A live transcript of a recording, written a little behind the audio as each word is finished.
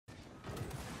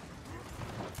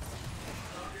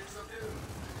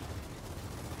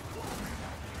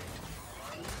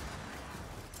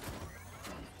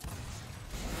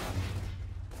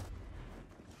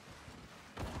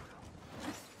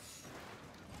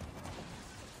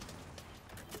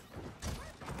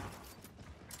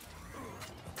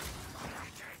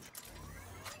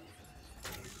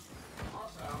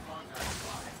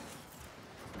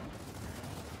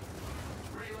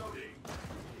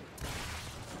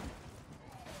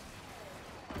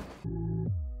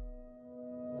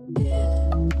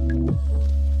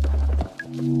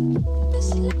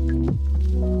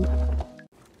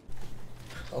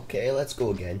let's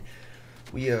go again.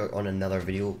 We are on another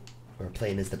video. We're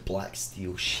playing as the Black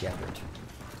Steel Shepherd.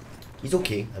 He's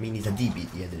okay. I mean, he's a DB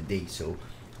at the end of the day, so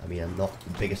I mean, I'm not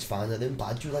the biggest fan of them, but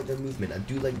I do like their movement. I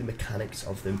do like the mechanics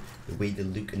of them, the way they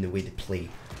look and the way they play.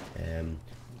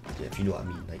 If you know what I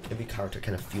mean. Like, every character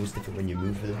kind of feels different when you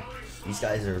move with them. These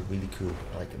guys are really cool.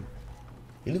 I like him.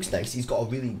 He looks nice. He's got a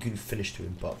really good finish to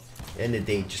him, but at the end of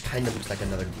the day, it just kind of looks like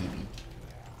another DB.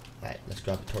 Alright, let's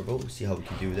grab the turbo, see how we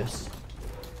can do this.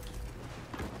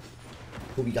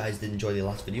 Hope you guys did enjoy the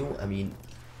last video. I mean,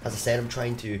 as I said, I'm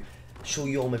trying to show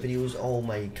you all my videos, all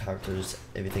my characters,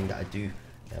 everything that I do.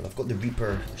 I've got the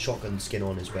Reaper shotgun skin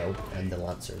on as well, and the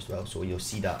Lancer as well, so you'll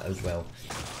see that as well.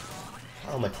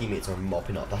 How my teammates are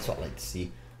mopping up, that's what I like to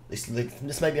see. This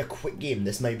might be a quick game,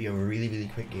 this might be a really, really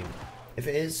quick game. If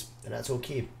it is, then that's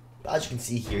okay. But as you can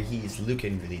see here, he is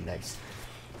looking really nice.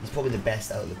 He's probably the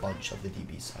best out of the bunch of the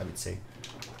DBs, I would say.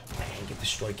 Get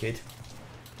destroyed, kid.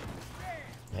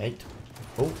 Right.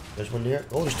 Oh, there's one there.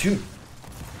 Oh, there's two.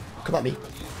 Come at me.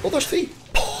 Oh, there's three.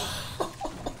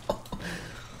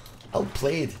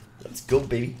 Outplayed. Let's go,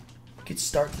 baby. Good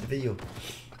start to the video.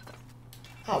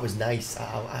 That was nice.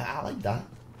 I like that.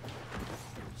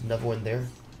 There's another one there.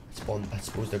 Spawn. I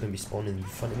suppose they're going to be spawning in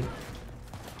front of me.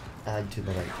 And to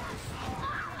my right.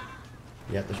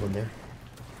 Yeah, there's one there.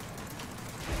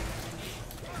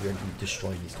 We're going to be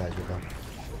destroying these guys right now.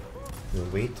 No,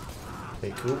 wait.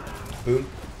 Wait, cool. Boom.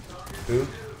 Boom.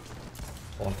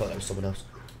 Oh, I thought that was someone else.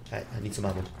 Right, I need some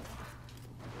ammo.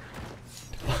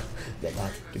 Get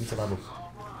that. Give me some ammo.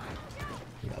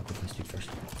 Yeah, I'll go for this dude first.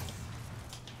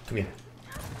 Come here.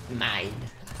 Mine.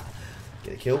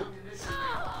 Get a kill.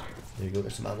 There you go,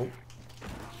 there's some ammo.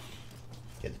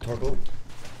 Get the turbo.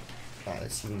 Alright,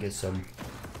 let's see if we can get some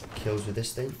kills with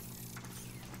this thing.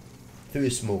 Through the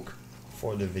smoke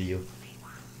for the video.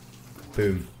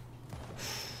 Boom.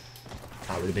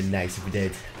 That would have been nice if we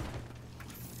did.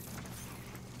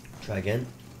 Try again.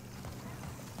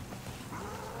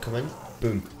 Come in.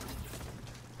 Boom.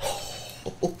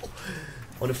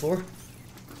 On the floor.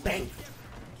 Bang.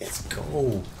 Let's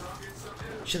go.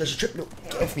 Shit, there's a trip. No,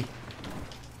 get off me.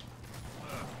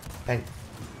 Bang.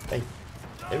 Bang.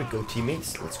 There we go,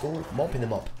 teammates. Let's go. Mopping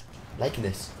them up. Liking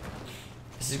this.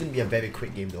 This is going to be a very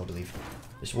quick game, though, I believe.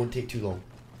 This won't take too long.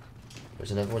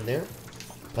 There's another one there.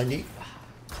 Plenty.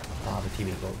 Ah, the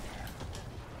teammate gone.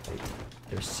 Right.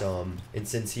 There's some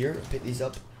incense here. Pick these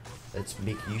up. Let's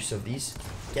make use of these.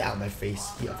 Get out of my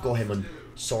face. Yeah, I've got him on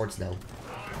swords now.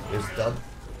 There's Dub.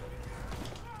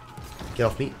 Get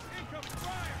off me.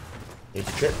 There's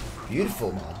a trip.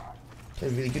 Beautiful, man.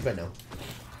 Playing really good right now.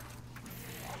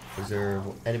 Is there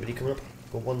anybody coming up?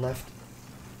 Got one left.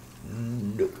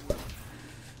 Nope.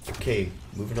 Okay,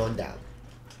 moving on down.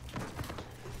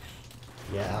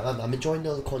 Yeah, I'm enjoying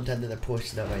all the content that they're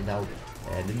posting out right now.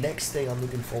 And the next thing I'm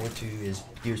looking forward to is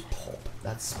Gears Pop.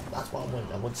 That's what I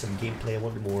want. I want some gameplay. I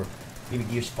want more, maybe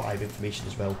Gears 5 information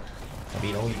as well. I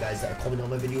mean, all you guys that are commenting on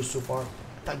my videos so far,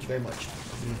 thank you very much.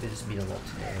 I mean, this has been a lot.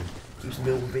 Keeps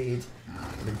me motivated.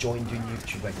 I'm enjoying doing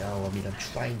YouTube right now. I mean, I'm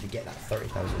trying to get that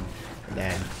 30,000, and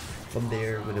then from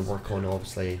there, we're going to work on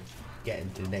obviously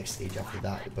getting to the next stage after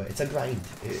that. But it's a grind.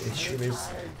 It sure is.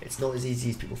 It's not as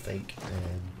easy as people think.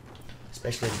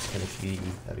 Especially in this kind of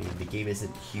community. I mean, the game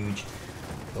isn't huge,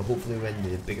 but hopefully when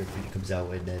the bigger community comes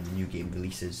out and then the new game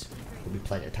releases, there'll be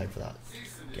plenty of time for that.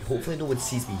 Okay, hopefully no one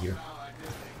sees me here.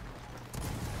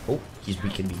 Oh, he's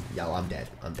weakened me. Yeah, well, I'm dead.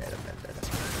 I'm dead.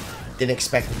 Didn't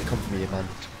expect him to come for me, man.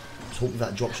 I was hoping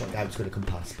that drop shot guy was going to come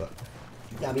past, but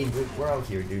yeah, I mean, we're out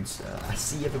here, dudes. I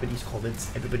see everybody's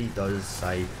comments. Everybody does.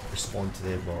 I respond to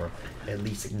them or at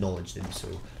least acknowledge them, so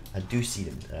I do see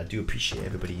them. And I do appreciate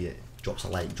everybody that drops a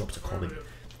like, drops a comment.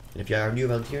 And if you are new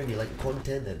around here and you like the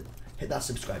content, then hit that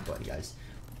subscribe button, guys.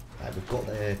 We've got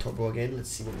the turbo again. Let's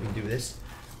see what we can do with this.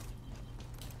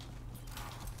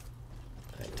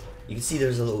 Right. You can see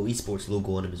there's a little eSports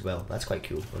logo on him as well. That's quite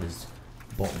cool on his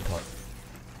bottom part.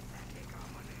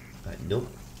 Right, nope.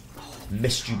 Oh,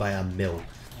 missed you by a mil.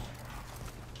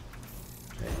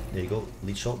 Right, there you go.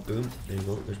 Lead shot, boom. There you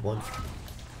go. There's one.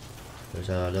 There's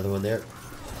another one there.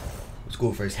 Let's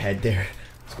go for his head there.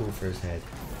 Let's go for his head.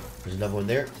 There's another one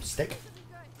there. Stick.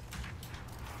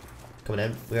 Coming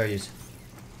in. Where are you?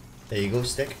 There you go,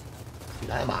 stick.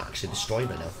 Dude, I am actually destroying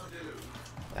right now.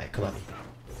 Alright, come at me.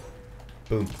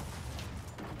 Boom.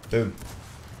 Boom.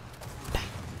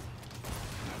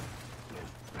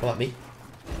 Come at me.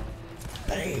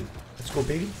 Bang. Let's go,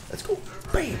 baby. Let's go.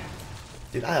 Bang.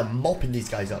 Dude, I am mopping these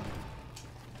guys up.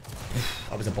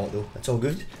 That was a bot though. That's all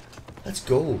good. Let's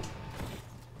go.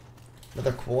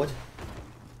 Another quad.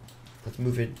 Let's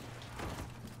move in.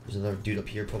 There's another dude up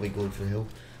here probably going for the hill.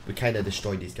 we kind of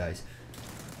destroyed these guys.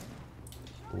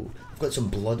 Oh, I've got some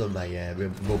blood on my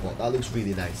robot. That looks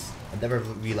really nice. I never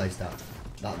realised that.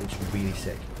 That looks really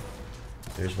sick.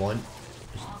 There's one.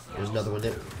 There's another one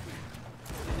there.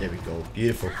 There we go.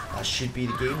 Beautiful. That should be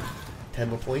the game. 10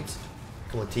 more points.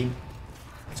 Come on, team.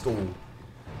 Let's go.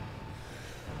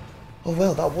 Oh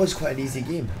well, that was quite an easy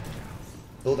game.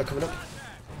 Oh, they're coming up.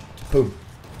 Boom.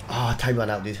 Ah, time ran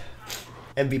out, dude.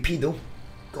 MVP though.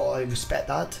 Gotta respect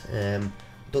that.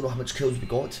 Don't know how much kills we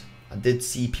got. I did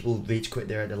see people rage quit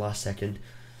there at the last second.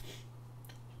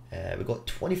 We got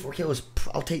 24 kills.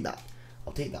 I'll take that.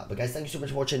 I'll take that. But guys, thank you so much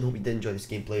for watching. Hope you did enjoy this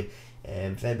gameplay.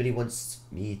 If anybody wants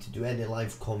me to do any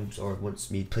live comms or wants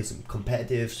me to play some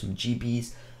competitive, some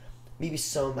GBs, maybe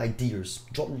some ideas,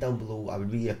 drop them down below. I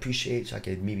would really appreciate, so I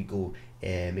could maybe go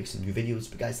make some new videos.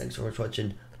 But guys, thanks so much for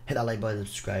watching. Hit that like button and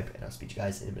subscribe, and I'll speak to you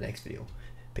guys in the next video.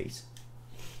 Peace.